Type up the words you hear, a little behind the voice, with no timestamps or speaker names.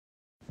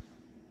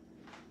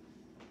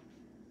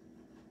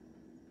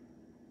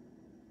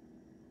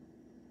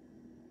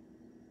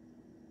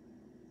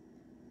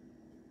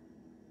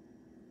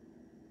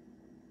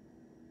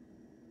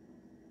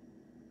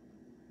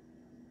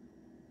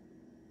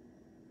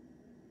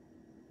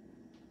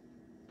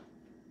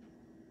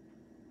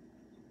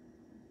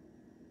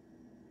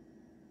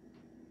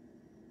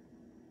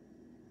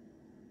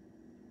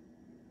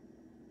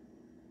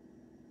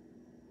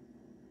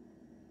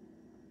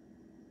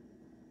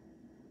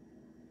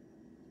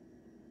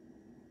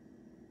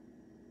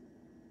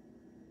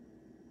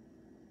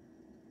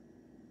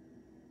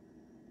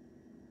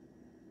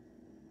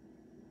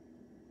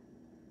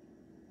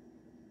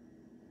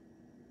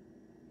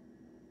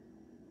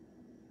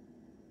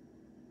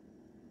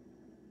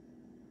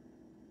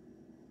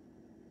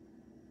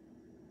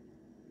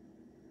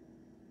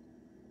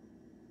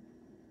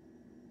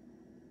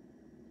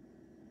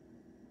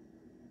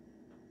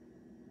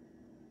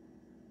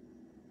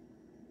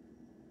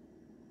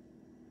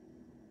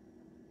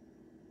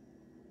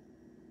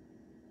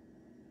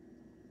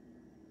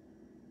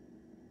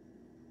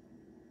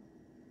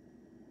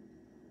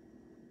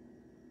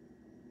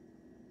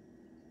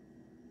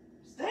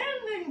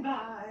Standing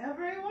by,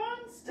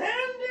 everyone,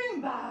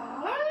 standing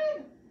by.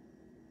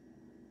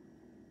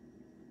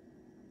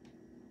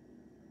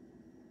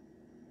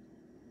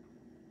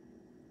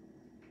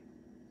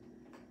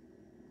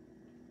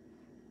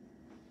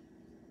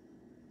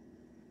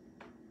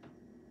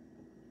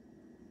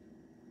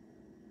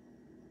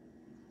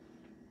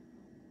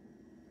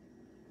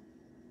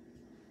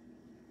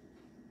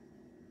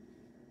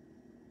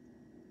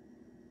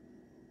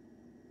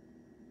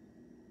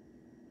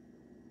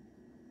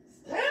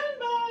 Stand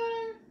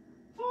by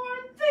for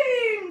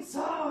theme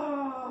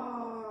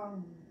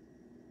song.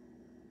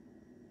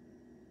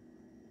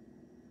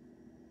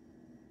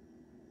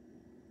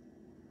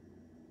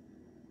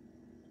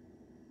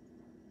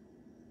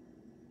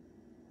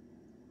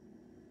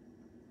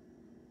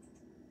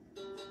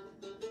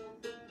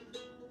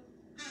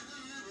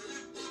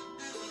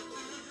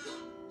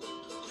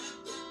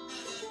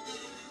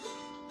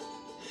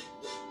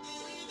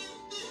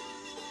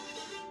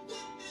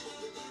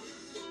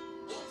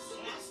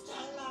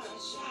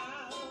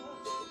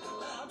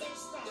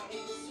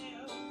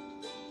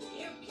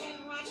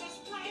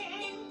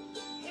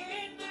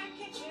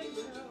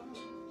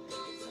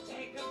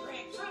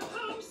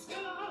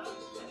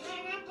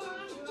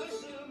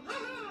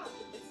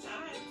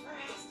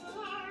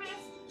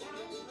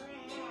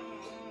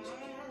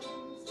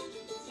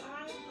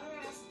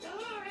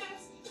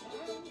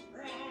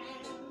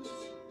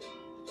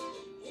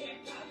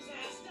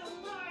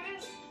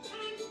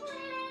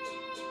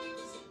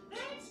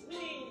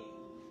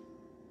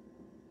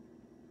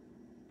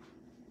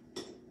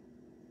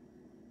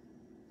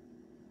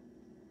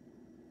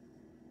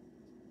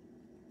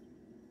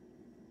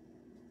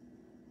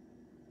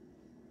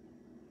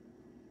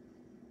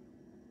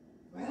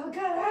 Well,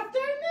 good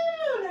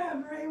afternoon,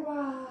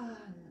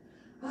 everyone.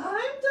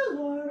 I'm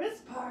Dolores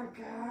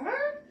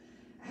Parker,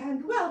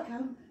 and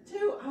welcome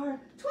to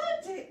our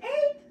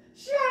 28th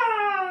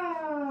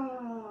show.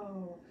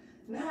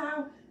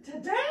 Now,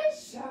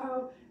 today's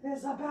show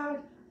is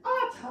about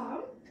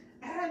autumn,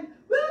 and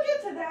we'll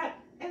get to that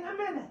in a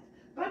minute.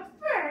 But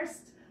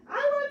first, I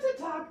want to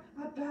talk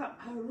about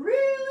a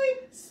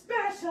really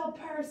special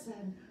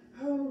person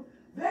who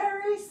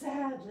very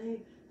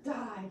sadly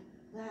died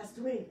last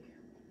week.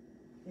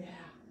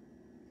 Yeah.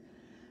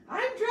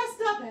 I'm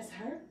dressed up as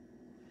her.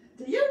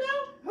 Do you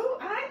know who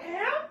I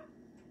am?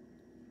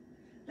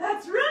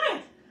 That's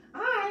right.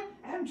 I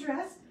am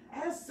dressed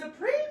as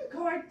Supreme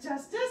Court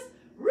Justice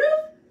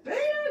Ruth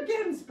Bader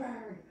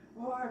Ginsburg,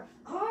 or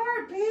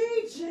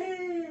RBG.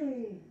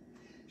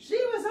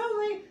 She was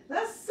only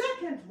the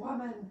second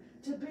woman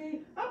to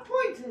be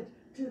appointed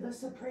to the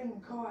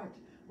Supreme Court,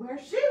 where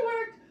she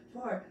worked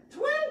for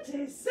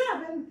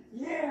 27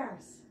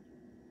 years.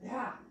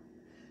 Yeah.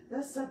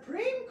 The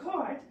Supreme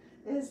Court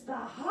is the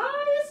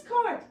highest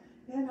court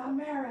in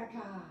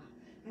America,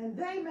 and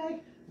they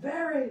make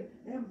very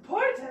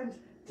important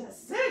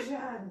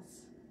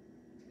decisions.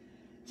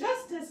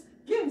 Justice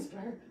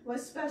Ginsburg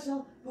was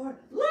special for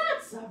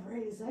lots of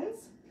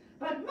reasons,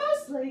 but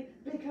mostly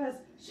because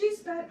she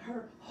spent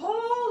her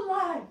whole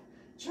life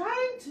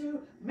trying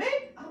to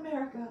make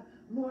America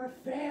more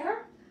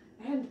fair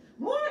and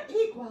more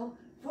equal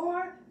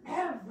for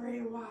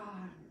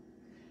everyone.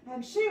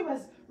 And she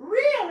was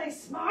really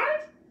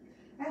smart,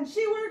 and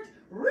she worked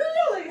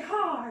really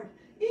hard,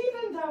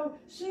 even though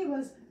she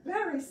was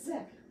very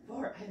sick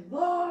for a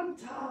long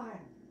time.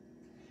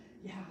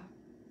 Yeah.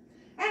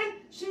 And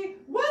she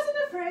wasn't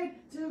afraid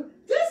to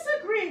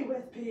disagree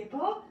with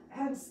people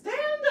and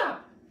stand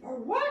up for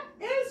what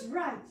is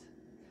right.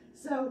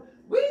 So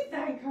we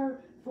thank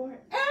her for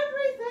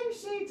everything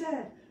she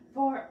did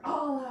for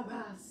all of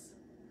us.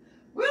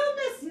 We'll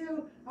miss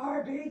you,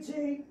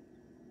 RBG.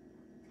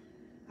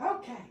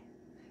 Okay,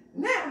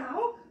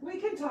 now we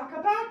can talk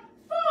about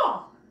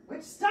fall,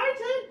 which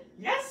started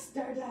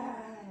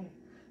yesterday.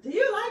 Do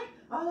you like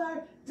all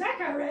our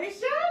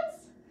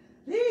decorations?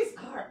 These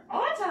are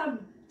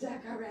autumn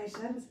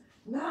decorations,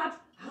 not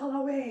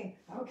Halloween,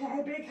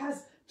 okay?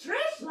 Because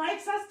Trish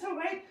likes us to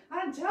wait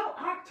until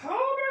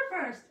October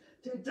 1st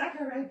to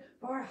decorate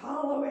for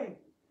Halloween,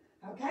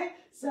 okay?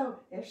 So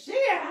if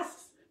she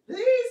asks,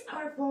 these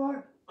are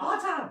for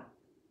autumn.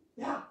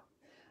 Yeah,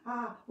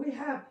 we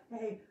have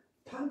a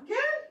pumpkin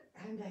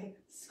and a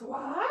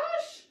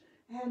squash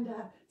and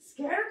a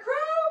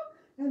scarecrow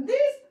and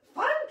these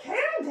fun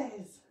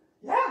candies.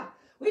 Yeah,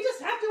 we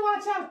just have to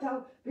watch out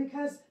though,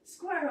 because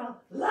Squirrel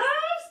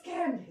loves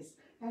candies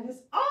and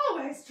is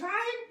always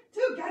trying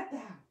to get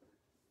them.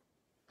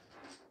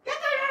 Get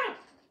that out!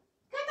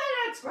 Get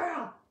that out,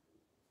 Squirrel!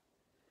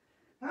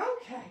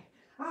 Okay,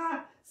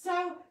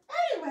 so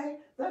anyway,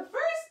 the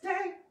first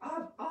day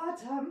of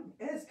autumn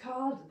is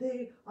called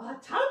the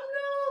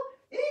autumnal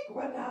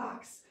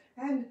equinox,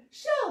 and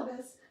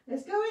Shelvis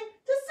is going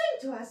to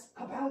sing to us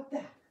about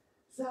that.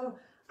 So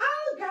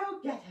I'll go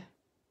get him.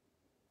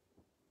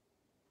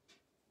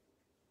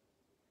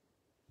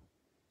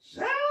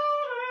 Shelvis!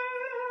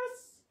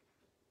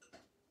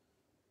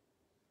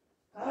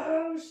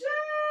 Oh,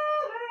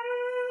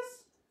 Shelvis!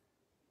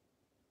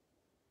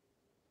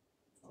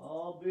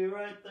 I'll be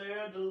right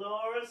there,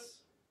 Dolores.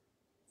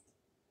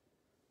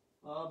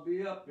 I'll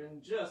be up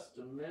in just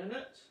a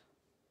minute.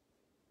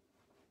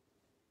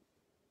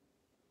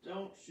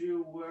 Don't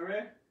you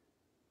worry.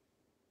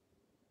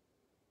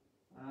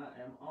 I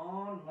am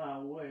on my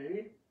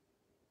way.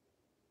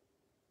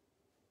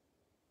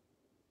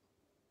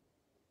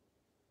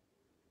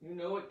 You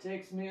know it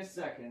takes me a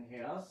second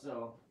here,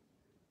 so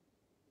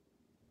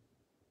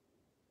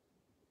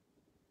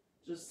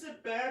just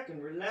sit back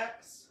and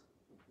relax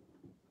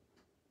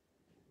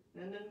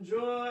and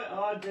enjoy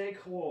our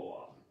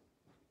decor.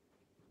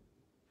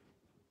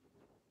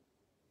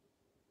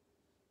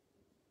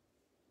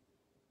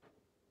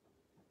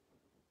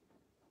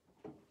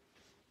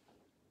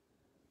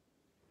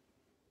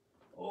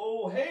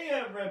 Oh, hey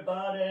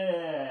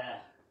everybody!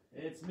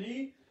 It's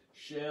me,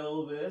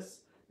 Shelvis,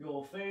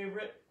 your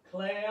favorite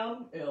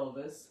Clam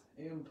Elvis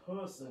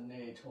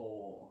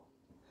impersonator.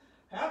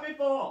 Happy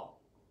fall!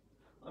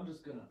 I'm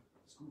just gonna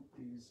scoop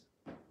these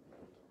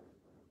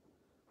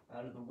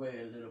out of the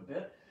way a little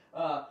bit.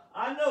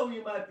 I know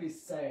you might be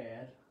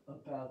sad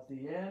about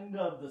the end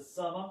of the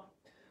summer,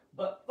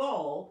 but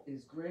fall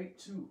is great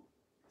too.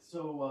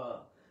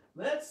 So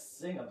let's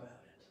sing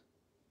about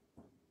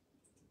it.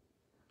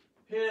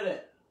 Hit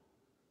it.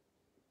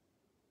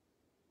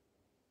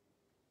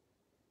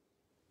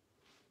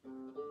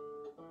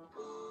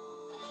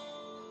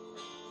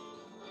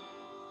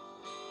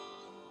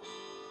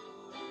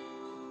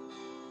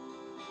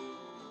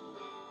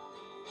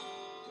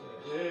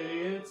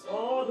 Hey, it's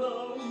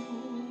autumn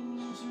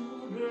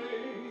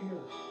today.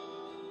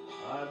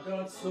 I've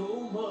got so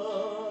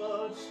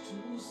much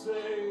to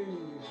say.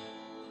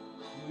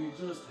 We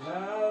just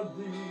have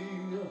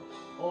the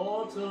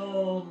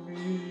autumn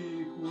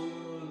equinox.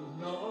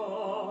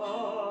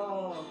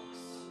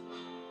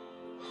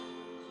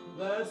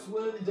 That's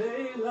when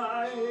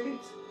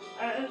daylight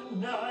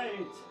and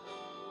night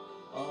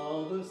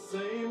are the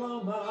same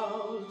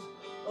amount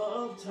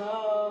of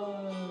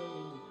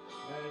time.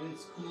 And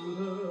it's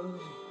cooler,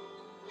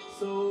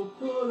 so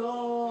put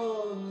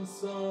on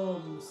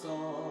some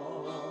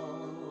socks.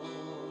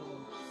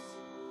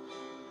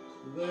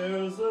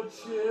 There's a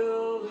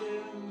chill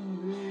in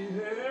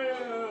the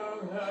air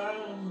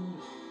and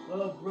a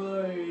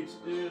bright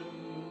in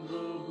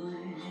the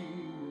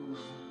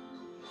breeze,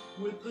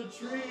 with the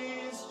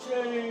trees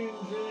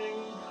changing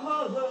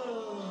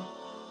color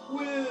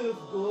with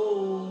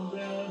gold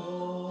and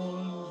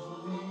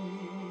orange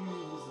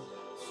leaves.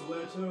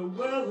 Sweater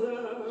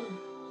weather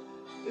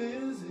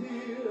is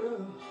here.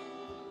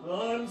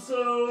 I'm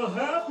so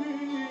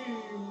happy,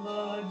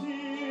 my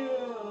dear.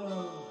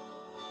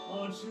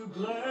 Aren't you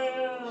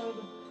glad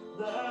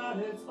that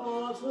it's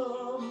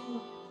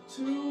autumn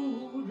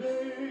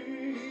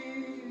today?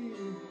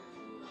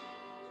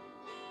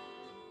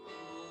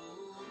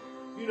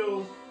 You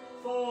know,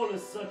 fall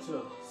is such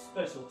a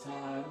special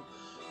time.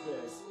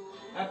 There's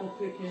apple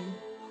picking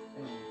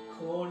and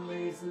corn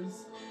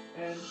mazes,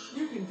 and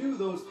you can do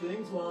those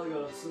things while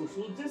you're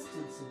social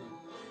distancing.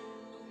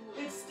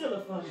 It's still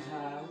a fun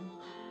time,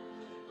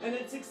 and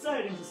it's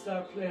exciting to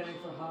start planning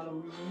for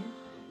Halloween,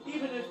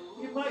 even if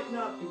you might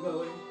not be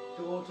going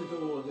door to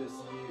door this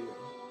year.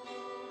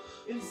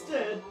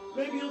 Instead,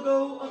 maybe you'll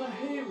go on a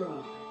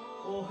hayride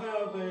or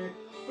have a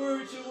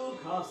virtual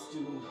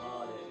costume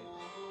party.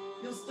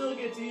 You'll still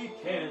get to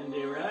eat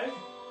candy, right?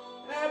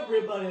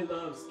 Everybody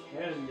loves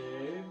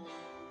candy.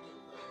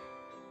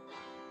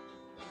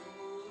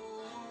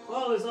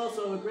 Fall is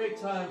also a great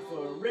time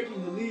for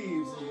raking the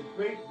leaves into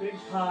great big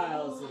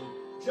piles and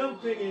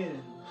jumping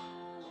in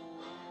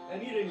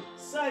and eating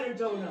cider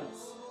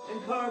donuts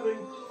and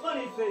carving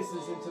funny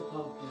faces into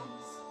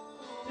pumpkins.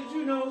 Did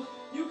you know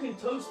you can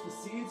toast the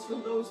seeds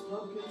from those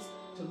pumpkins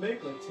to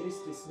make a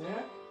tasty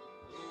snack?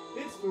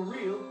 It's for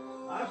real,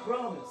 I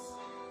promise.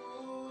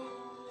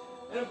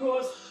 And of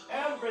course,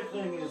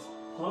 everything is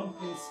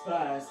pumpkin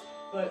spice,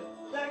 but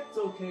that's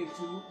okay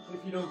too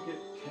if you don't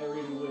get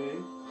carried away.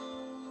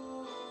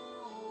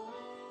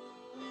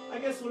 I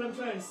guess what I'm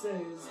trying to say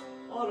is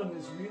autumn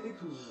is really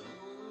cool,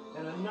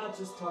 and I'm not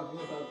just talking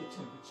about the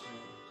temperature.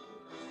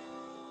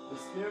 The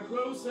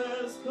scarecrow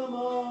says, come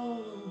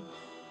on,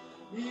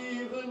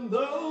 even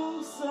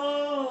though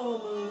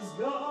summer's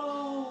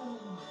gone.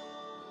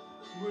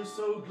 We're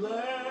so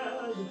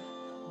glad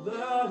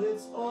that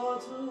it's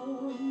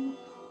autumn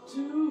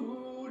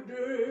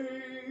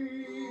today.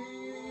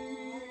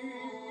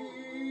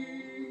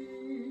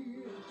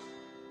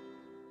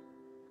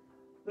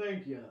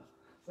 Thank you.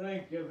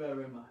 Thank you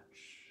very much.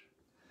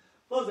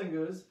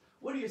 Buzzingers,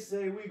 what do you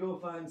say we go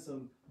find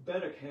some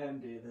better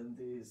candy than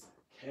these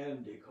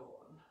candy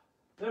corn?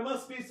 There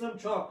must be some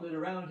chocolate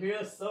around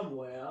here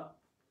somewhere.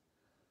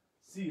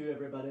 See you,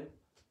 everybody.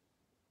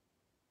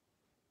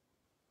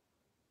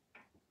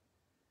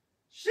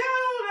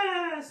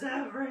 Shelvis,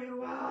 everyone!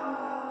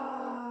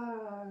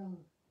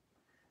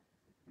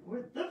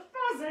 With the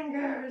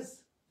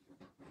Fuzzingers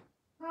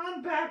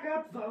on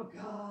backup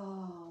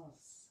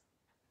vocals.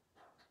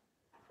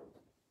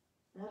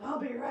 And I'll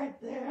be right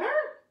there.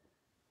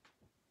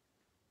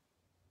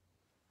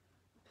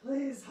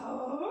 Please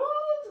hold.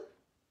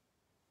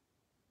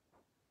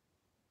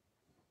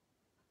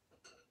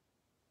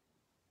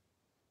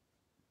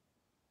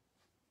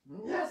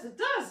 yes, it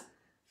does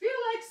feel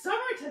like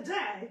summer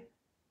today,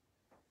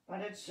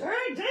 but it sure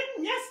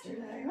didn't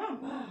yesterday. Oh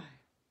my.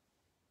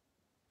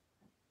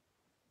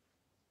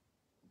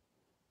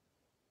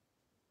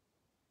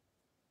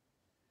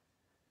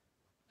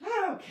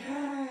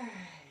 Okay.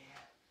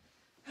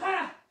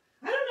 Ha!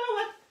 I don't know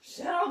what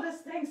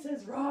Shelvis thinks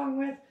is wrong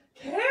with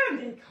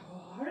candy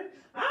corn.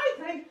 I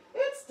think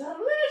it's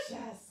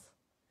delicious.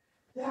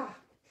 Yeah.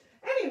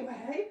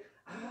 Anyway,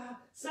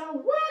 so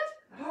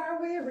what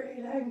are we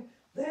reading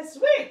this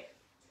week?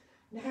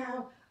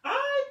 Now,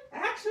 I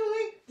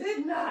actually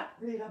did not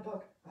read a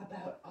book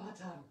about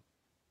autumn.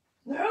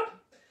 Nope.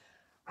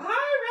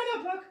 I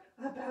read a book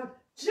about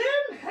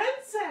Jim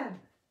Henson.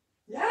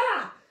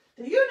 Yeah.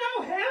 Do you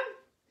know him?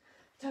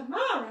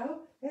 Tomorrow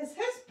is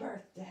his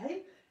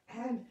birthday,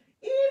 and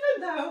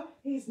even though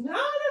he's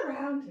not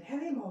around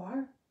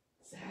anymore,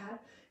 sad,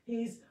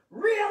 he's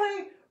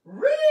really,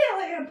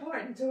 really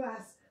important to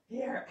us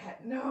here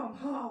at Gnome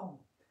Home.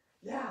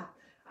 Yeah,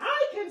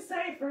 I can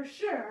say for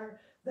sure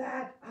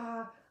that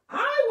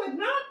I would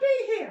not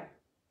be here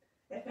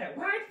if it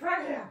weren't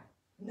for him.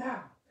 No.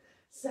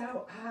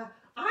 So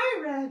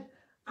I read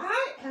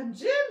I Am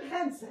Jim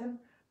Henson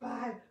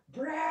by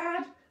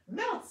Brad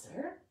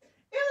Meltzer,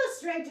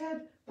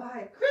 illustrated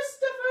by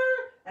Christopher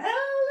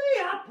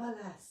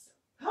Eliopoulos.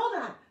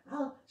 Hold on,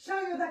 I'll show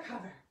you the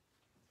cover.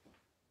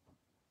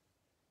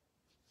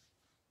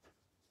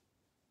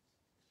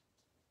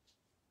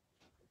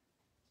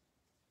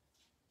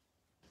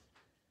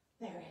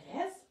 There it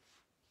is.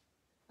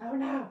 Oh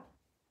no,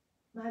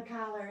 my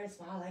collar is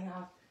falling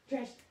off.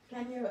 Trish,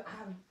 can you,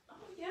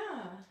 Oh,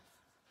 yeah.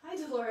 Hi,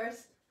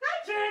 Dolores.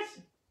 Hi,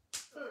 Trish!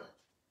 Ugh.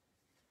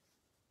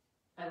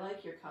 I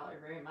like your collar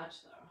very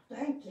much, though.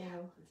 Thank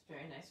you. It's a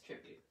very nice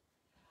tribute.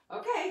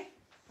 Okay.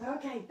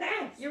 Okay,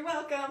 thanks. You're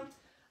welcome.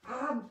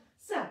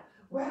 So,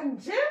 when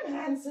Jim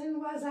Henson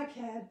was a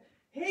kid,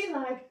 he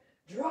liked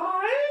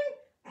drawing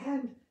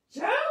and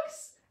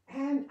jokes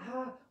and,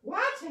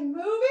 watching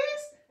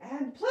movies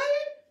and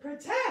playing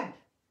pretend.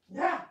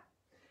 Yeah.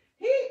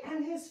 He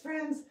and his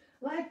friends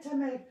liked to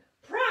make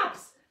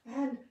props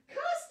and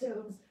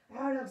costumes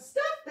out of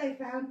stuff they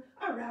found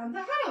around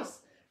the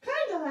house.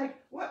 Kind of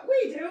like what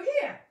we do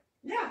here.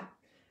 Yeah.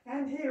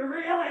 And he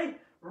really,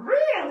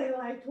 really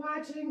liked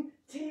watching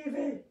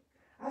TV,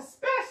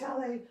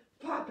 especially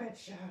puppet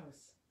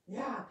shows.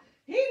 Yeah.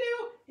 He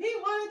knew he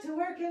wanted to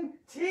work in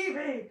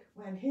TV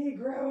when he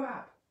grew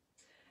up.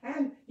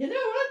 And you know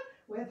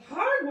what? With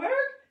hard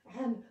work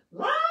and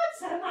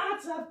lots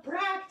of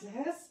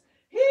practice,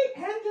 he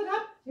ended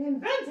up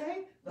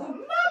inventing the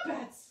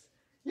Muppets.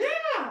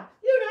 Yeah,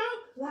 you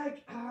know,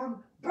 like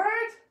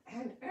Bert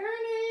and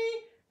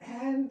Ernie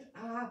and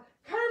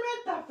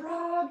Kermit the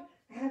Frog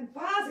and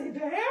Fozzie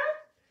Bear.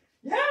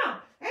 Yeah,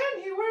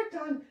 and he worked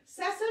on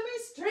Sesame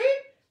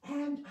Street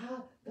and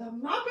the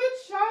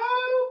Muppet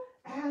Show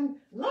and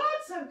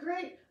lots of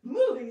great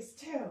movies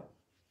too.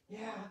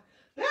 Yeah,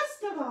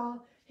 best of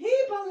all, he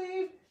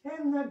believed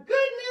in the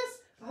goodness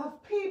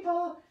of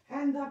people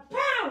and the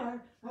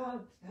power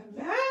of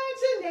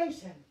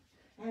imagination.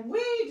 And we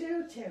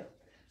do too.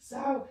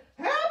 So,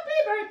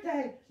 happy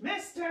birthday,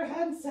 Mr.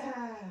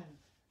 Henson.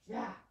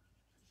 Yeah.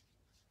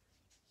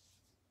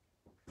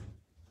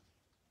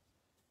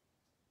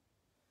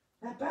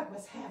 That book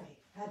was heavy.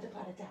 Had to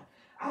put it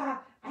down.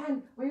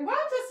 And we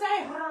want to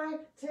say hi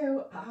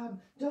to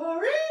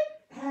Dory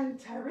and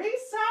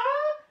Teresa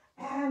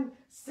and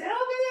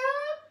Sylvia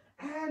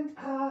and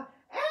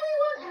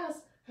anyone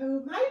else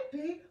who might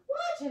be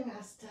watching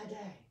us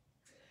today.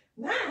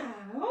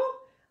 Now,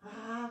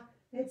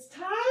 it's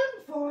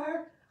time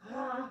for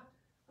our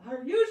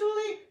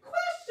usually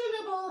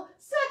questionable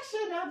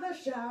section of the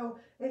show.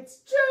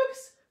 It's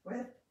Jokes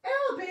with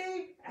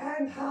LB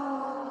and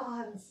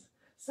Hans.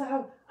 So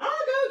I'll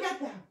go get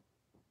them.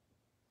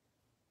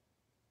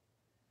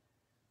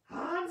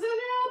 Hans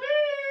and LB!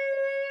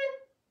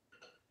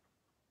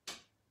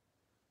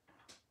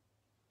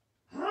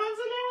 Hans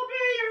and LB,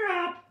 you're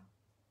up.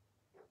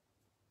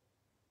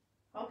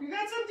 Hope you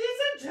got some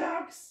decent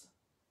jokes.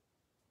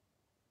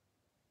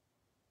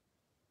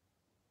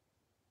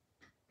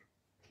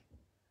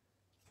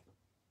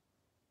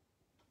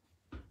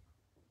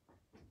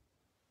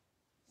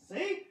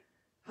 See?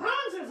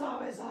 Hans is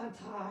always on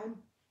time.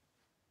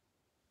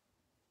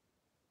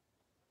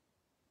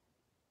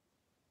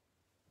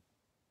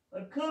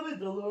 I'm coming,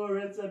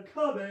 Dolores, I'm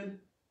coming.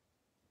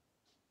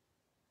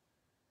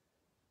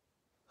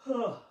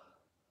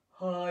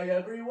 Hi,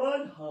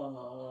 everyone.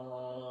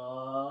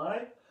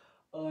 Hi.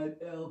 I'm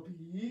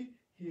LB,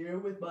 here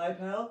with my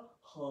pal,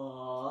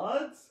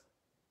 Hans.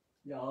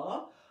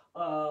 Yeah?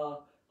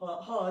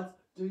 Hans,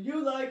 do you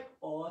like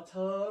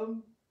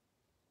autumn?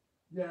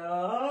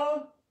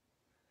 Yeah?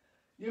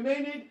 You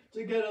may need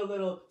to get a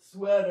little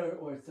sweater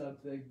or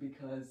something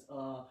because,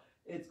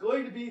 it's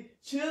going to be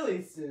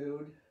chilly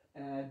soon.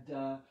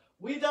 And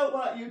we don't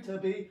want you to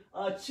be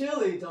a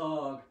chili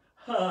dog.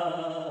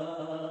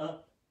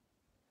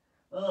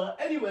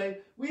 Anyway,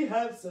 we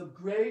have some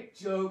great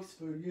jokes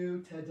for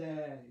you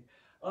today.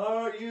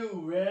 Are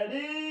you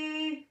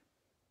ready?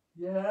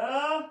 Yeah?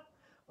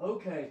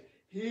 Okay,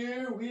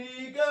 here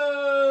we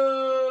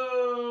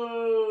go.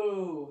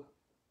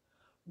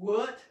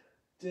 What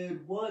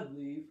did one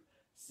leaf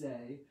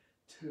say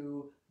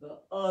to the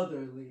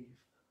other leaf?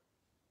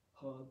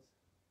 Hans.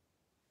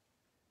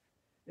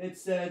 It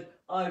said,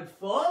 I'm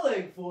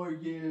falling for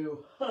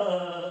you.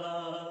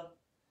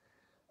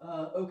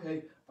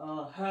 Okay,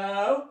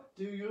 how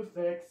do you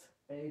fix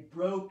a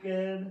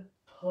broken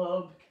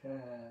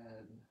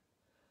pumpkin?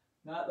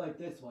 Not like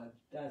this one.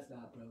 That's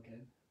not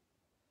broken.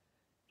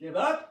 Give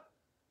up?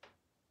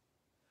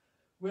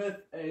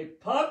 With a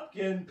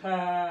pumpkin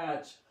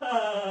patch.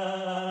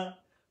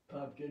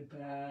 Pumpkin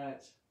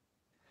patch.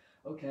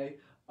 Okay,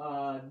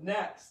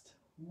 next.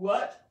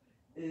 What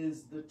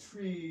is the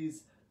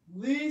tree's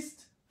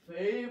least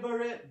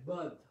favorite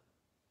month?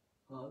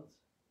 Hans?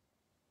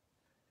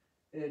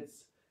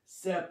 It's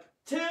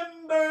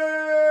September!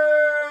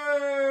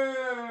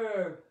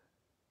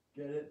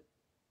 Get it?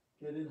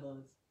 Get it,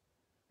 Hans?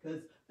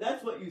 Because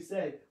that's what you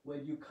say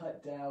when you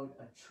cut down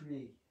a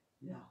tree.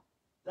 Yeah,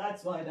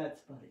 that's why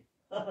that's funny.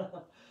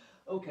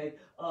 Okay,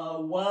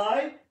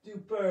 why do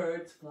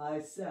birds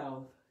fly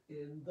south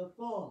in the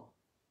fall?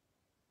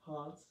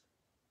 Hans?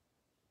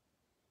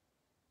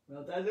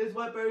 Well, that is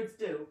what birds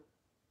do.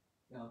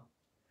 No.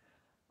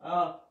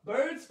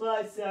 Birds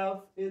fly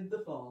south in the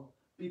fall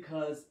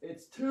because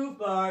it's too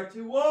far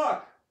to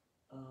walk,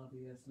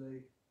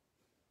 obviously.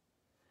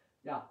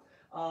 Yeah.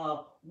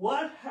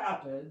 What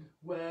happened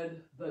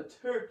when the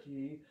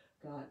turkey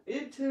got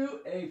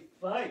into a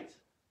fight?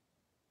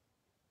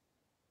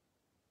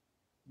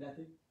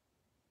 Nothing?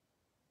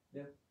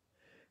 No.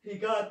 He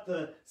got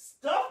the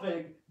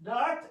stuffing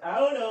knocked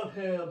out of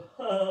him.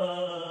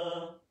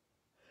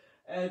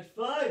 And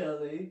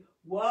finally,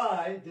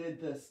 why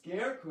did the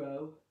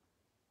scarecrow,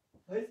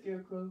 hi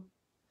Scarecrow,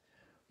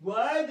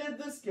 why did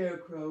the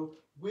scarecrow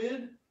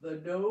win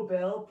the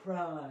Nobel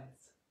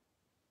Prize?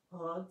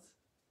 Hans?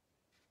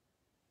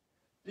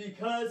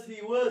 Because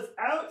he was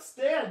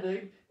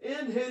outstanding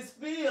in his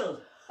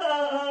field.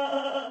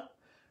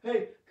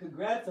 Hey,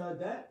 congrats on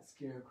that,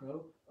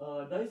 Scarecrow.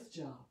 Nice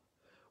job.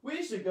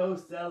 We should go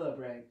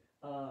celebrate.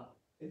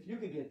 If you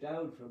could get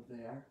down from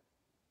there.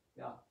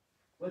 Yeah.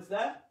 What's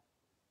that?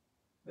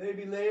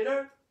 Maybe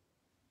later?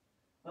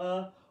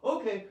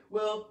 Okay,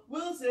 well,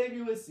 we'll save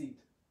you a seat.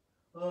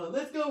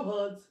 Let's go,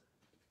 Hans.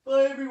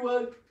 Bye,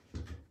 everyone.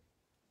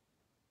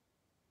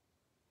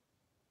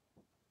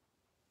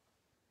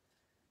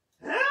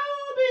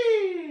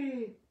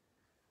 Albie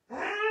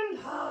and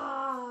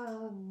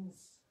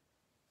Hans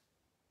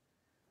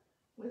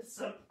with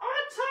some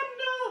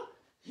autumnal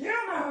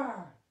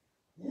humor.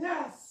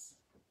 Yes.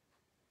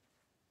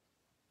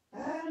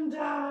 And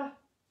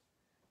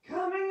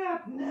coming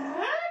up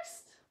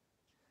next,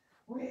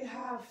 we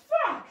have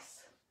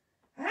Fox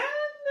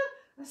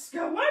and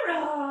Squirrel.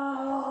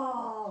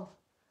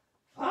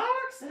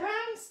 Fox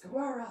and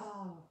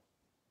Squirrel.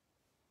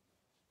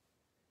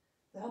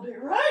 They'll be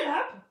right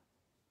up.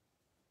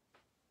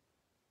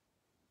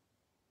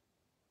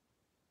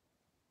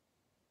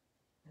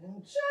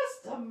 In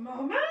just a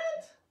moment.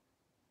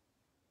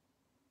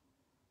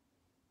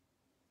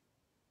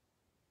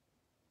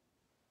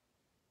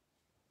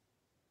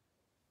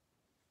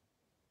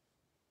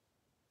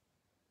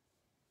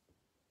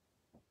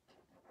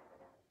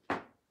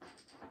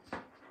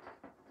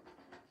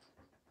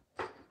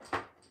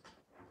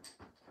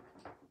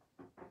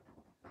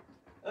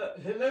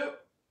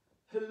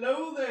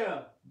 Hello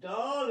there,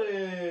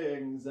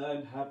 darlings,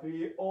 and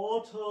happy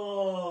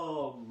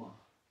autumn.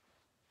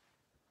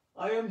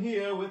 I am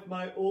here with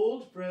my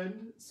old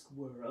friend,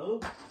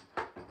 Squirrel.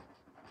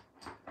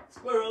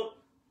 Squirrel,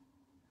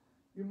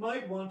 you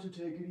might want to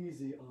take it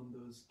easy on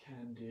those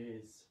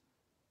candies.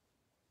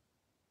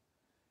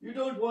 You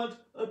don't want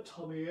a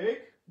tummy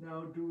ache,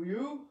 now do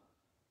you?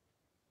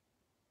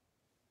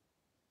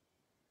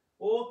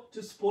 Or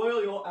to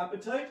spoil your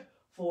appetite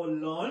for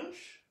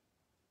lunch?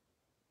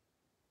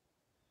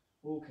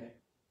 Okay.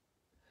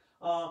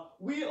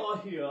 We are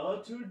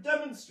here to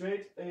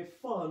demonstrate a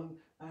fun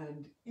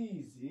and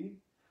easy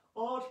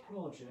art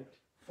project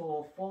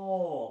for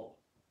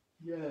fall.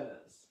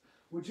 Yes.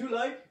 Would you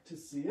like to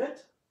see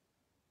it?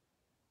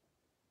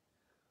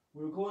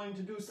 We're going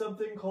to do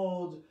something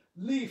called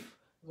leaf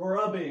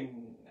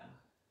rubbing.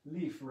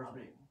 Leaf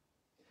rubbing.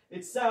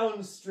 It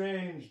sounds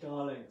strange,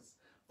 darlings,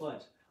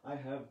 but I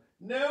have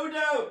no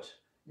doubt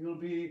you'll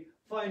be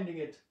finding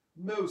it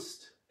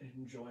most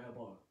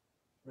enjoyable.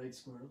 Right,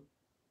 Squirrel?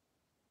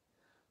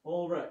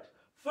 All right.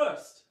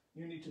 First,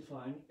 you need to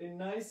find a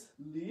nice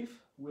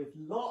leaf with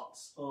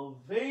lots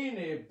of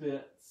veiny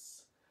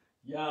bits.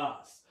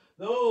 Yes,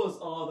 those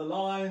are the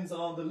lines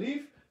on the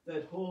leaf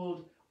that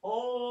hold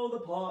all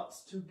the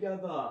parts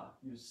together,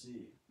 you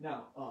see.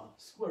 Now,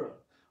 Squirrel,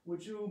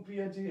 would you be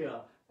a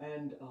dear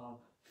and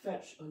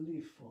fetch a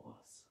leaf for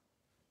us?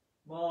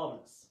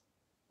 Marvelous.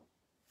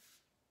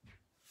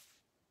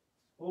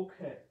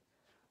 Okay.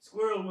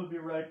 Squirrel will be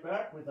right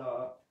back with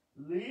our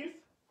leaf.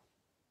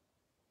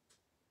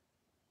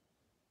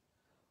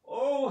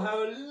 Oh,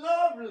 how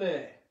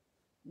lovely!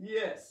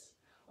 Yes,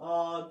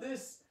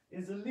 this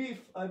is a leaf,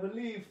 I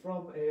believe,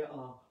 from a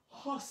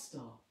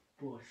hosta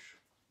bush.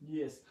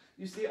 Yes,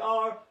 you see,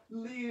 our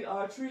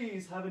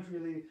trees haven't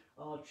really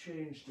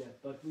changed yet,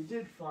 but we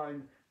did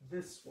find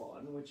this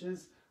one, which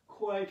is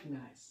quite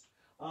nice.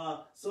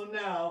 So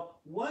now,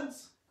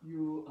 once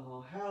you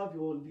have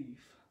your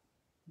leaf,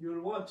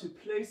 you'll want to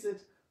place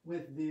it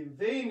with the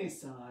veiny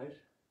side.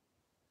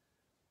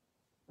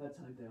 That's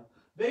how there.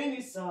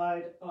 Veiny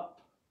side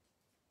up.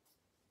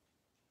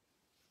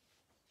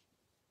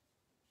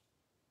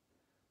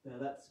 There,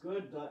 that's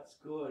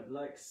good,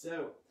 like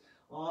so.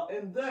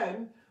 And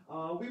then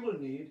we will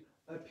need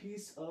a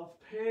piece of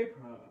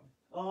paper.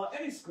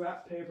 Any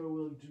scrap paper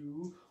will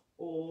do,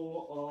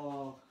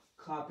 or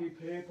copy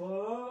paper,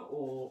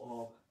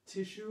 or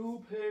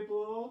tissue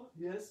paper.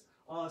 Yes,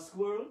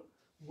 Squirrel,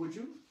 would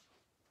you?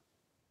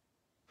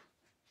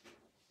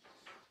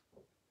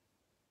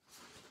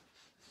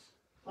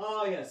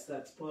 Yes,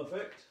 that's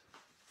perfect.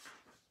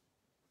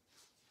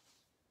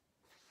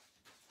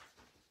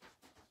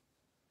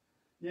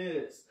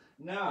 Yes,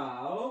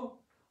 now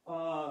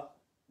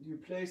you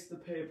place the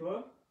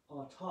paper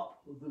on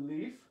top of the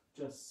leaf,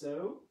 just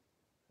so,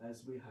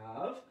 as we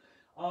have.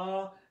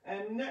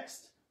 And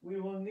next, we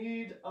will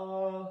need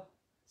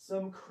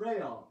some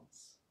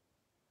crayons.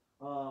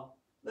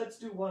 Let's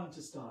do one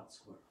to start,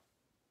 Squirrel.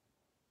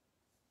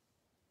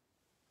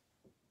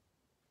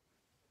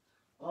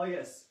 Oh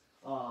yes,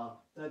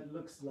 that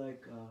looks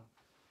like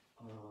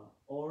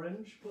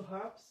orange,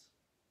 perhaps.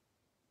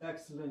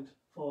 Excellent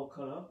fall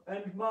color,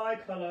 and my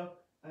color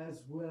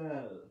as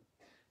well.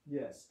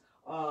 Yes.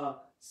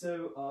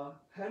 So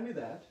hand me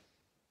that.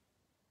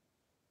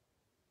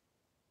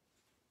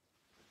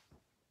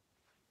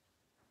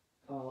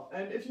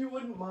 And if you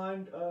wouldn't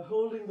mind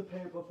holding the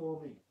paper for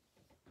me.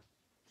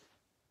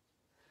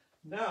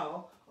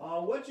 Now,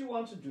 what you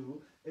want to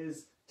do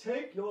is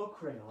take your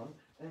crayon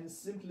and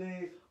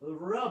simply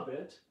rub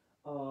it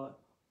all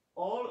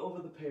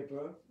over the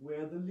paper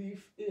where the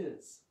leaf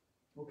is.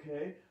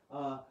 Okay?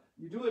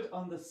 You do it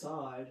on the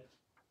side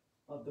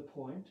of the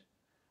point,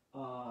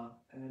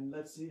 and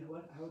let's see how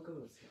it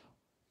goes here.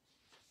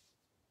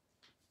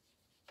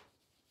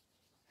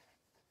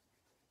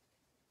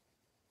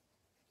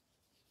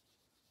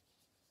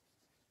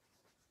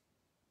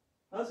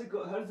 How's it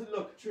go? How does it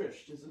look,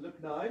 Trish? Does it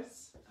look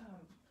nice?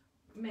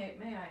 May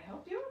I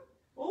help you?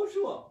 Oh,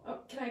 sure. Oh,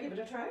 can I give it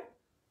a try?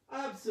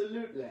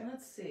 Absolutely.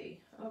 Let's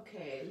see.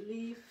 Okay,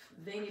 leaf,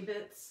 veiny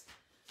bits.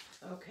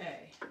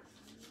 Okay.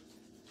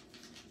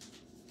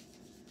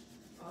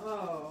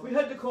 Oh. We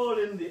had to call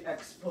in the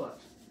expert.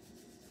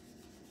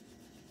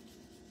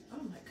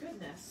 Oh my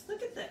goodness.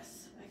 Look at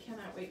this. I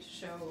cannot wait to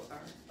show our...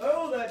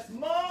 Oh, that's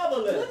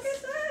marvelous. Look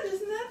at that.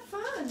 Isn't that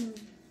fun?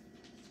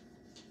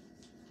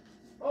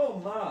 Oh,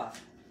 my.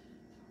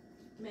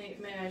 May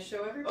I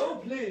show everybody? Oh,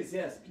 please.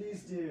 Yes,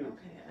 please do.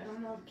 Okay. I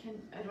don't know.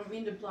 I don't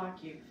mean to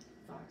block you,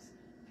 Fox.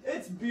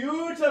 It's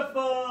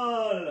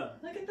beautiful.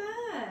 Look at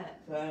that.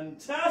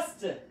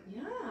 Fantastic.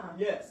 Yeah.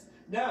 Yes.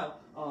 Now,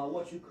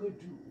 what you could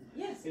do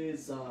Yes.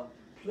 is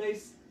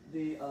place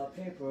the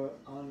paper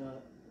on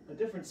a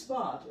different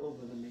spot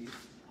over the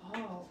leaf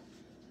Oh.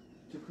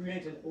 to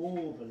create an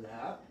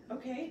overlap.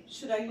 Okay.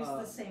 Should I use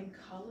the same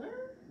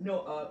color?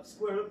 No,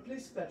 Squirrel,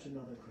 please fetch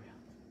another crayon.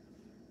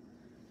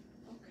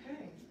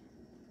 Okay.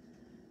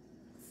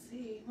 Let's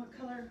see. What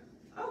color?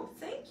 Oh,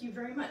 thank you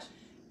very much.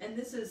 And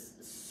this is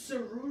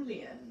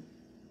cerulean.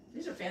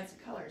 These are fancy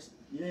colors.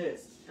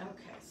 Yes.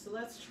 Okay, so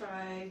let's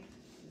try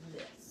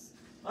this.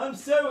 I'm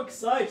so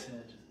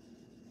excited.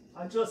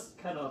 I just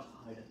cannot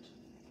hide it.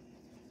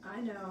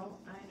 I know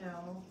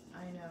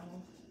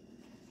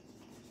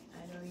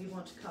you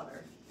want to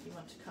color. You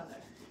want to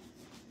color.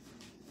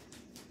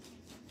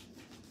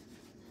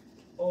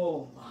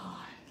 Oh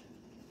my.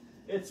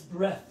 It's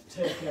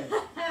breathtaking.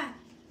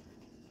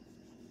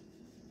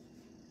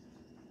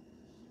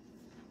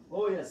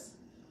 Oh yes.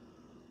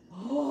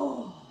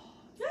 Oh.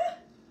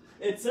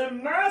 It's a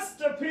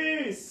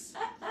masterpiece.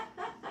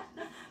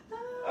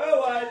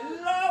 Oh, I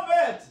love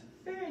it.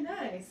 Very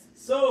nice.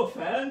 So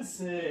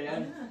fancy.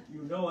 And Yeah.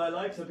 you know I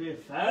like to be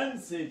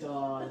fancy,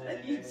 darling.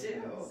 You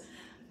do.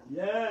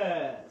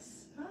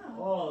 Yes.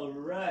 Oh. All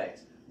right.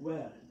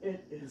 Well,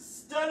 it is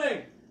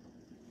stunning.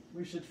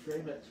 We should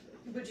frame it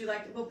Would you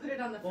like to? We'll put it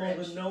on the for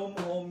fridge. the Gnome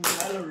Home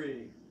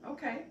Gallery.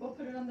 Okay, we'll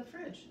put it on the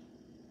fridge.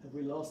 Have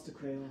we lost a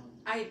crayon?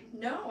 I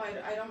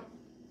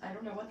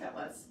don't know what that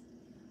was.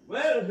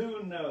 Well,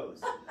 who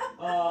knows?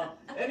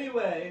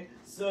 Anyway,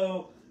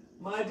 so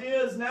my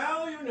dears,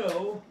 now you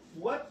know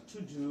what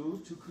to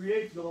do to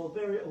create your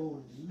very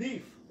own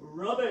leaf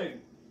rubbing.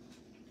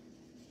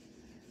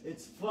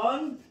 It's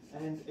fun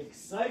and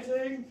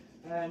exciting,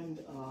 and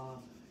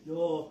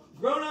your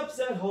grown-ups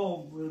at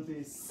home will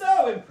be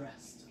so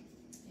impressed.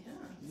 Yeah,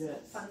 it's Yes.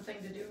 a fun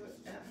thing to do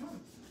at home.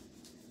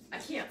 I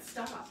can't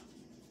stop.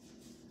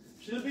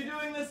 She'll be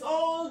doing this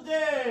all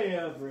day,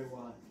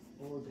 everyone.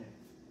 All day.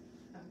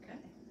 Okay.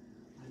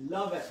 I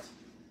love it.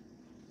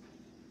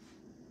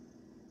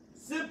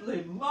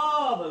 Simply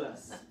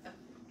marvelous.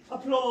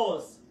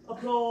 Applause.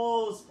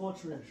 Applause for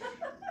Trish.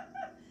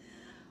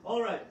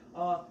 All right.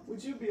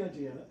 Would you be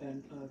idea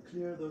and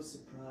clear those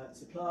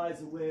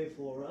supplies away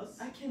for us?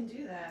 I can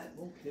do that.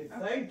 Okay,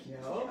 thank you.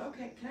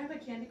 Okay, can I have a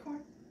candy corn?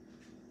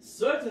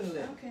 Certainly.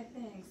 Okay,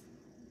 thanks.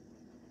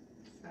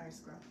 Sorry,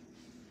 squirrel.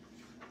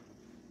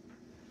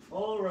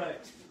 All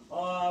right.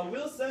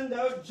 We'll send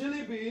out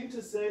Jilly Bean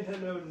to say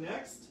hello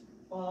next.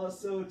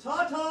 So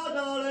ta-ta,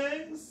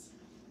 darlings.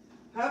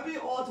 Happy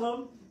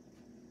autumn.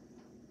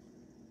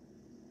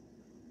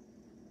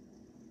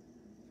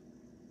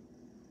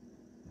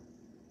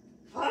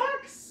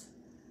 Fox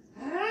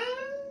and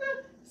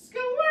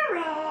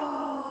Squirrel.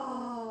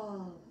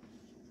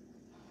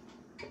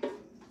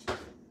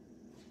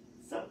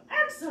 Some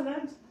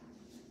excellent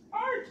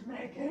art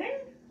making.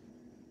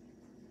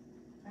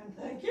 And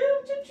thank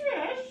you to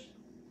Trish.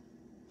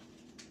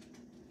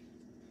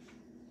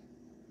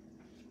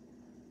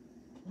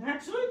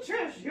 Actually,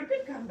 Trish, you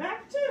could come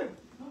back too.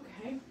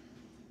 Okay.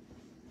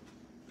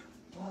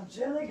 While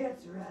Jilly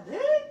gets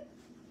ready.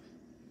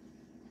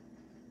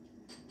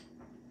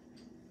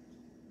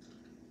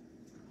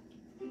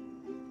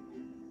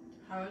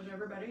 How is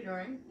everybody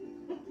doing?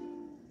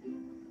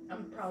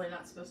 I'm probably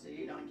not supposed to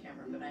eat on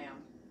camera, but I am.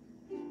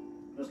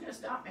 Who's gonna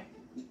stop me?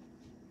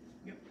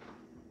 You.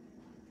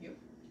 You.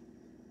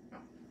 No.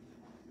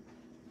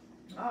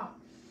 Oh.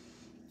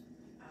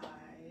 I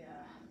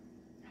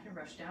had to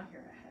rush down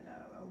here. I had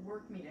a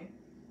work meeting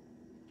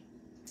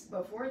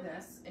before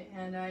this,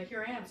 and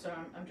here I am. So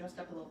I'm dressed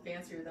up a little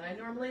fancier than I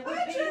normally would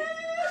be.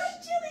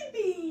 Hi, Jilly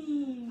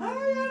Bean. Hi,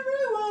 everyone!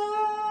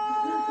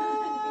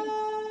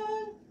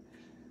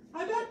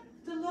 I bet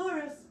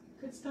Dolores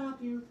could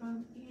stop you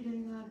from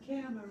eating on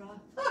camera.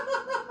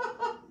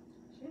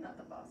 She's not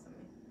the boss of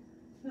me.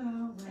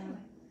 No, Anyway.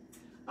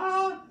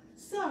 well.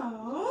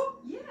 So,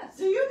 Yes.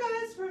 do you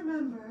guys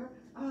remember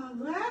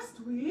last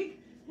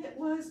week it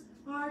was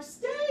our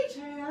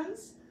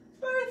stagehand's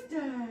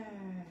birthday?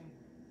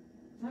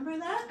 Remember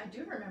that? I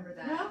do remember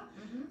that. Yeah?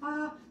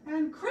 Mhm.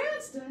 And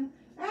Cranston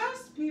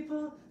asked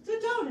people to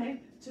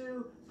donate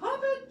to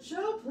Puppet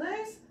Show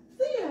Place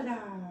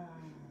Theater.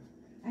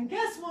 And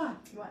guess what?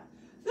 What?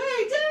 They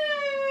did!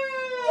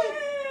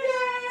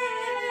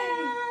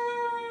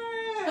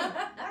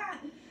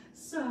 Yay!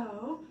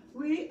 So,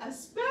 we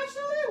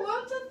especially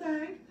want to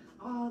thank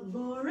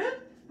Lauren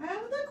and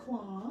the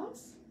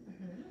Quants,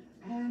 Mhm.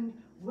 and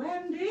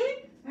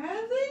Wendy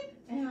and the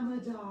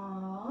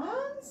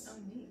Amadons, Oh,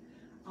 neat.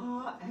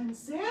 and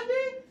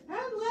Sandy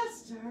and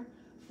Lester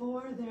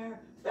for their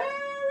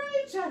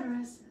very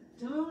generous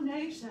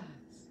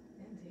donations.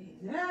 Indeed.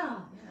 Yeah, Yeah.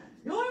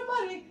 your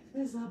money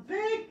is a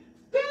big,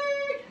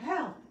 big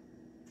help.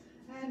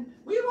 And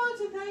we want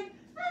to thank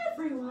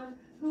everyone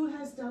who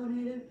has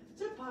donated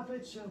to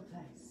Puppet Show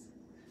Place.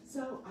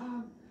 So,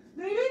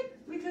 maybe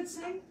we could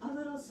sing a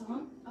little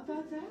song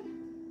about that?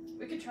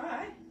 We could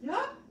try.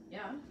 Yeah?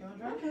 Yeah. You want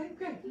to try? Okay,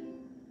 great.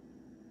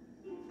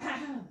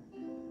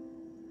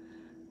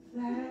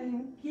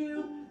 Thank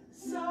you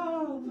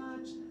so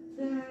much.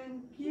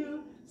 Thank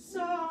you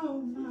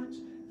so much.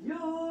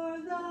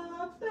 You're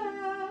the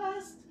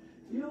best.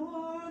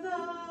 You're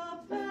the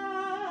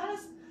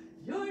best.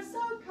 You're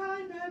so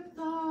kind and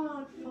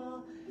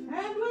thoughtful.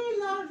 And we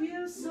love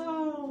you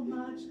so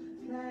much.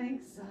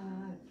 Thanks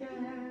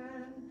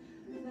again.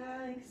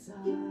 Thanks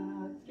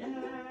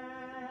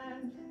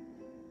again.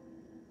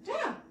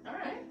 Yeah. All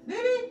right.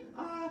 Maybe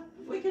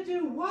we could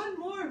do one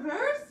more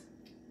verse.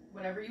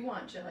 Whatever you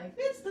want, Chili.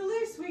 It's the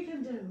least we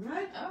can do,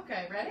 right?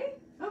 Okay. Ready?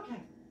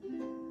 Okay.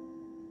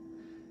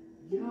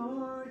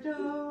 Your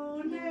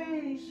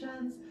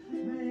donations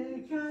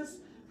make us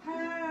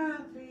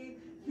happy.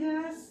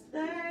 Yes,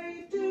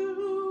 they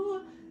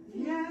do.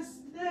 Yes,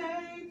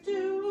 they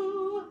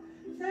do.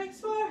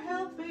 Thanks for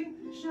helping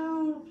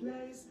Show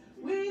Place.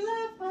 We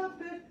love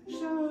Puppet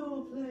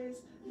Show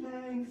Place.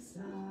 Thanks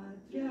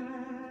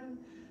again.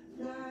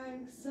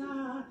 Thanks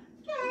again.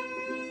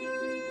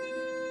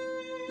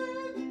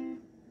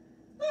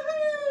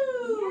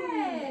 Woohoo!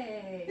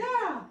 Yay!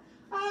 Yeah.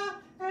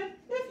 And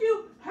if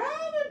you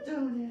haven't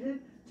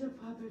donated to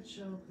Puppet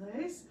Show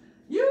Place,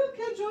 you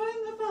can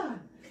join the fun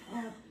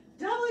at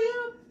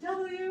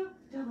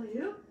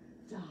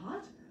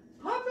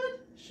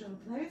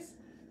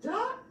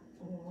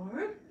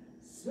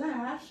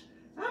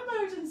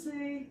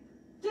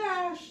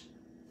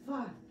www.puppetshowplace.org/emergency-fund. All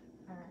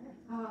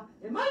right.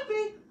 It might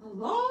be a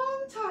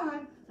long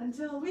time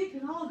until we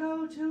can all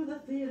go to the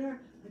theater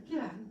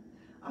again.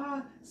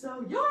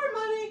 So your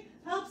money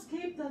helps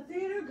keep the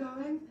theater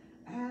going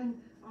and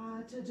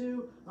to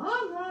do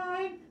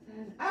online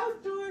and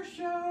outdoor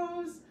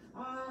shows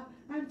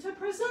and to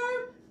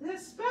preserve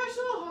this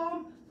special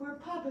home for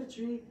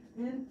puppetry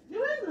in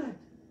New England.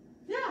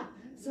 Yeah,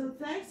 so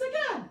thanks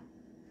again.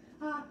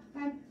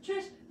 And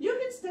Trish, you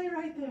can stay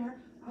right there.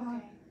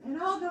 Okay. And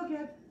I'll go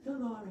get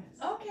Dolores.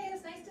 Okay,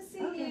 it's nice to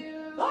see Okay.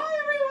 you. Bye,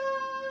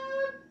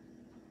 everyone!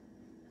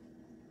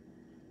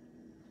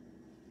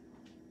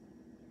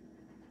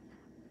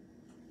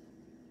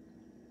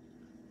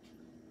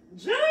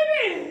 Jelly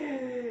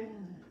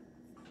bean!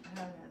 I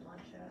haven't had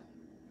lunch yet.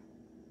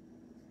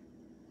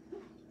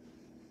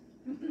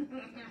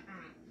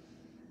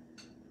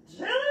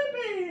 Jelly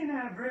bean,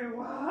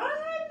 everyone!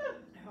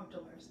 I hope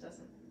Dolores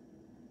doesn't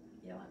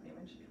yell at me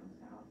when she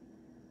comes out.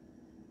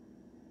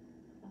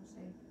 Let's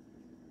see.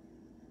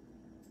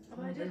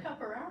 Well, I did help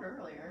her out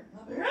earlier.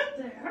 I'll be right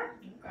there.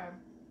 Okay.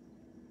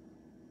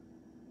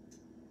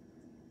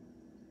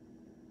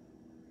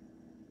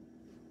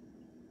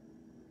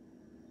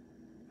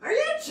 Are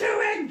you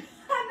chewing?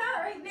 I'm not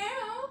right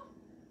now.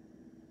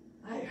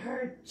 I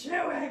heard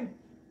chewing.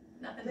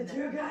 Nothing Did in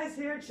you guys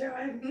hear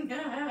chewing?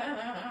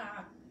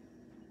 there.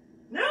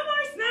 No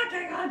more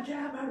snacking on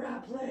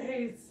camera,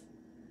 please.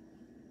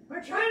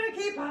 We're trying to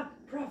keep a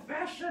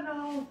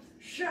professional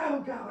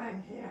show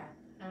going here.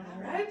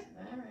 All right?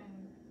 All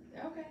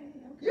right. Okay.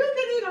 You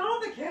can eat all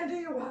the candy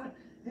you want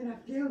in a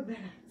few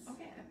minutes.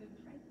 Okay. It was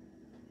right.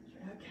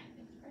 Sure. Okay.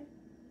 It was right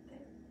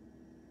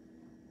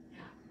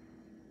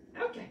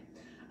there. Okay.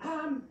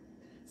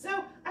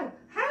 So,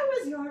 how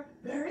was your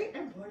very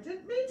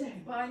important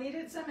meeting? Well, I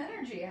needed some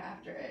energy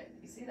after it.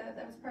 You see that?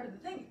 That was part of the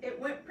thing. It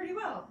went pretty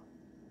well.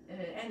 And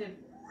it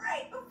ended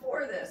right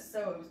before this,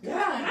 so it was good.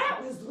 Yeah,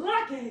 that was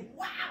lucky.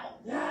 Wow.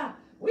 Yeah,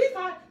 we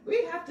thought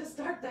we'd have to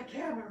start the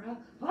camera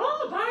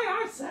all by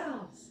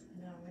ourselves.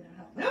 No, we don't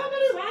help.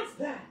 Nobody wants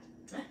that.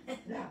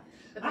 No.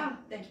 But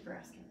thank you for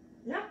asking.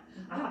 Yeah.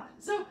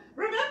 So,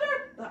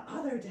 remember the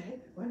other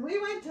day when we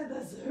went to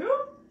the zoo?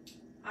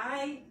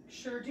 I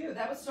sure do.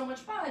 That was so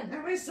much fun.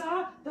 And we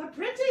saw the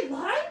pretty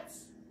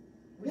lights?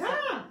 We saw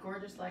Yeah.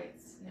 gorgeous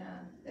lights.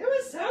 Yeah. It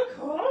was so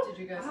cool. Did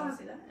you guys want to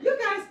see that? You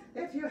guys,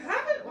 if you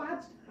haven't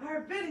watched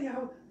our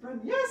video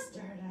from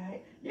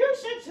yesterday, you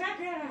should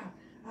check it out.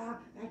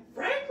 At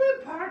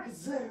Franklin Park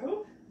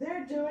Zoo,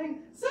 they're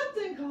doing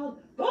something called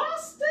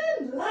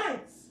Boston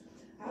Lights.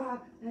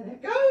 And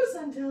it goes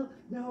until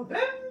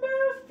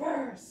November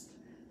 1st.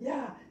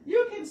 Yeah,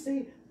 you can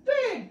see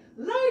big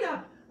light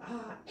up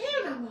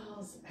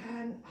animals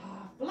and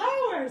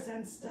flowers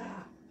and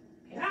stuff.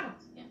 Yeah.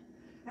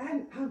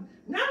 And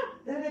now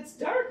that it's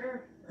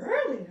darker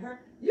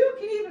earlier, you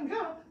can even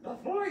go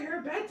before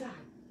your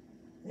bedtime.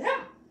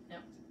 Yeah.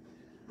 Yep.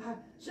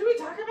 Should we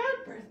talk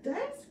about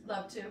birthdays?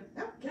 Love to.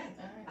 Okay.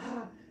 All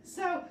right.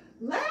 So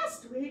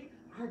last week,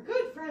 our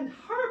good friend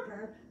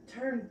Harper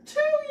turned 2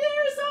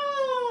 years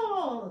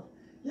old.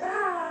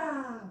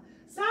 Yeah.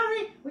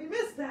 Sorry we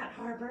missed that,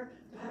 Harper,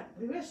 but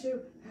we wish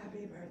you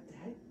happy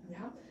birthday.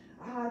 Yeah.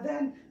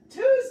 Then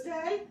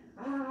Tuesday,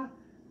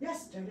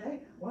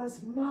 yesterday,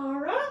 was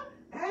Mara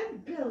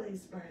and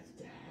Billy's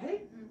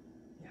birthday.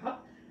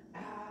 Yep.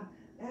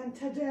 And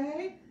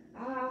today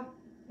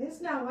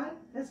is no one,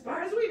 as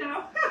far as we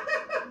know.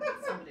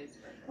 Somebody's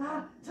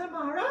birthday.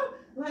 Tomorrow,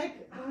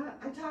 like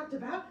I talked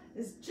about,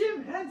 is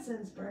Jim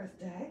Henson's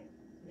birthday.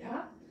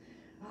 Yeah.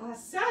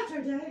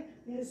 Saturday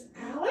is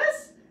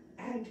Alice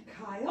and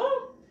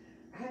Kyle.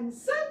 And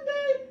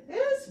Sunday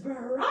is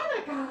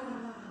Veronica.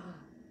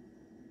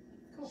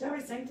 Cool. Shall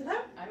we sing to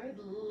them? I would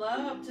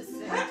love to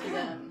sing to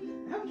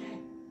them. Okay.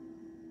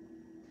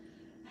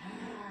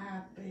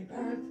 Happy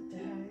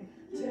birthday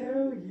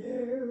to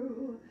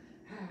you.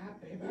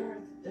 Happy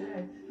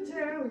birthday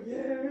to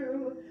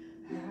you.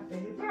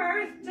 Happy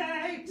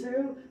birthday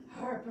to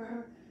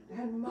Harper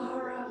and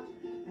Mara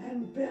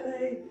and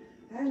Billy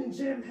and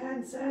Jim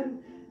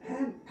Henson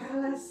and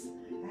Alice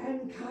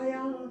and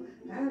Kyle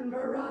and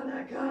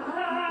Veronica.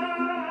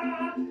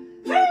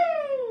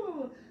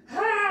 Woo!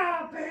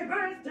 Happy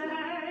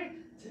birthday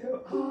to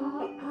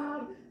all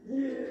of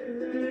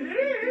you.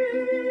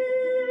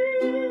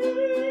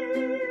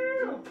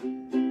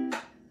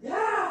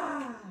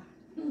 Yeah!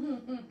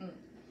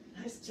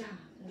 Nice job.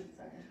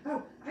 Sorry.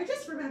 Oh, I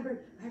just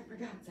remembered I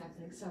forgot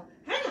something, so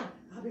hang on.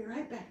 I'll be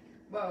right back.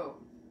 Whoa.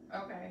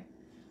 Okay.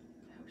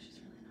 I hope she's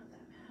really not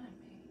that mad at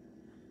me.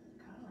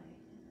 Golly.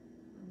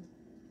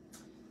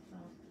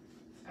 Well,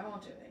 I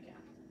won't do it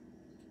again.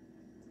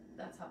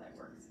 That's how that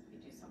works. You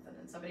do something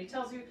and somebody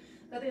tells you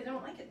that they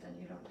don't like it, then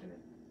you don't do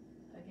it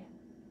again.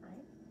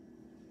 Right?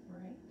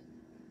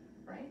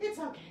 Right? It's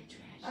okay,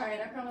 Trish. All right,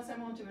 I promise I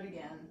won't do it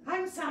again.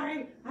 I'm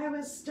sorry I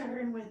was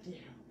stern with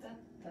you.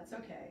 That's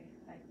okay.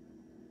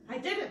 I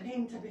didn't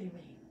mean to be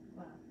mean.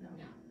 Well, no.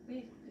 No.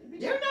 We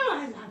You know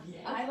I love you.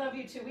 I love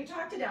you too. We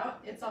talked it out.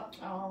 It's all.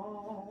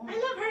 Oh. I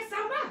love her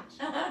so much.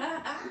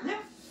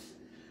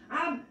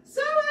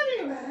 So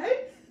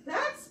anyway,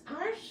 that's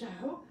our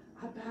show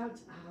about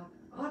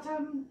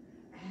autumn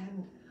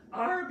and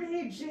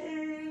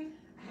RBG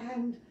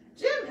and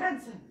Jim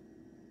Henson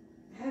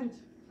and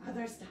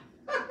other stuff.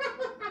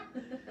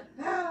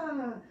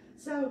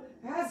 So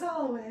as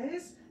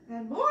always,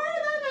 and more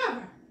than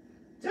ever,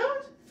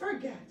 don't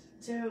forget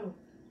to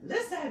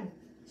listen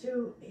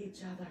to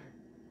each other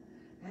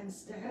and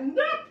stand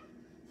up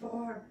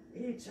for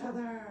each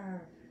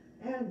other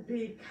and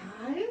be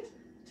kind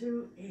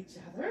to each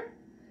other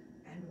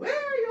and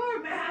wear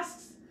your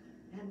masks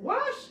and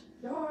wash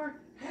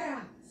your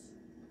hands.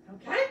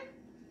 Okay?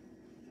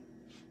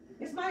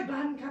 Is my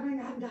bun coming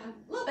undone?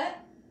 A little bit.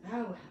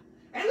 Oh well.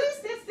 At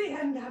least it's the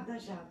end of the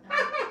show.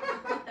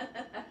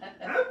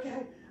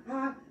 Okay.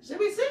 Should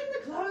we sing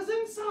the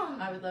closing song?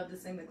 I would love to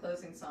sing the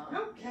closing song.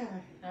 Okay.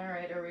 All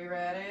right, are we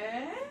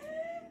ready?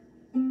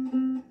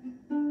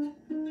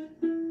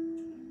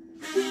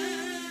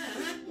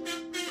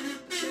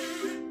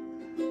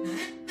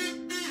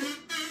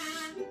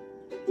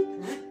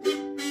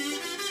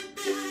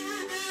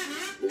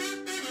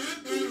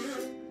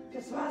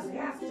 This was the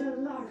Ask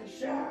Dolores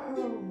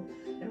show,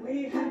 and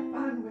we had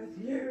fun with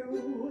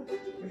you.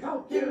 We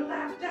hope you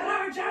laughed at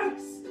our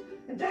jokes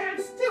and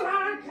danced to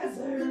our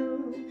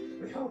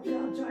kazoo. We hope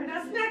you'll join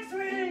us next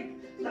week.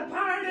 The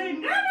party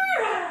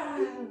never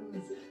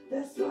ends.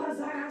 This was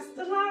Ask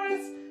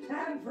Dolores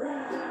and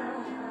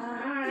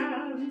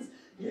Friends.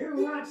 You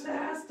watched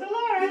Ask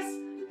Dolores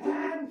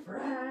and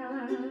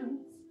Friends.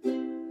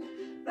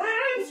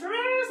 Thanks for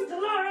Ask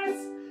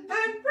Dolores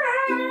and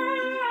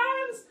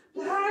Friends.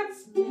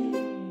 That's me.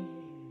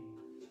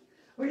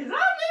 We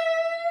love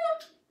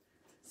you.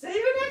 See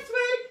you next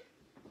week.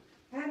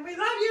 And we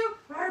love you,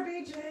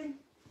 RBG.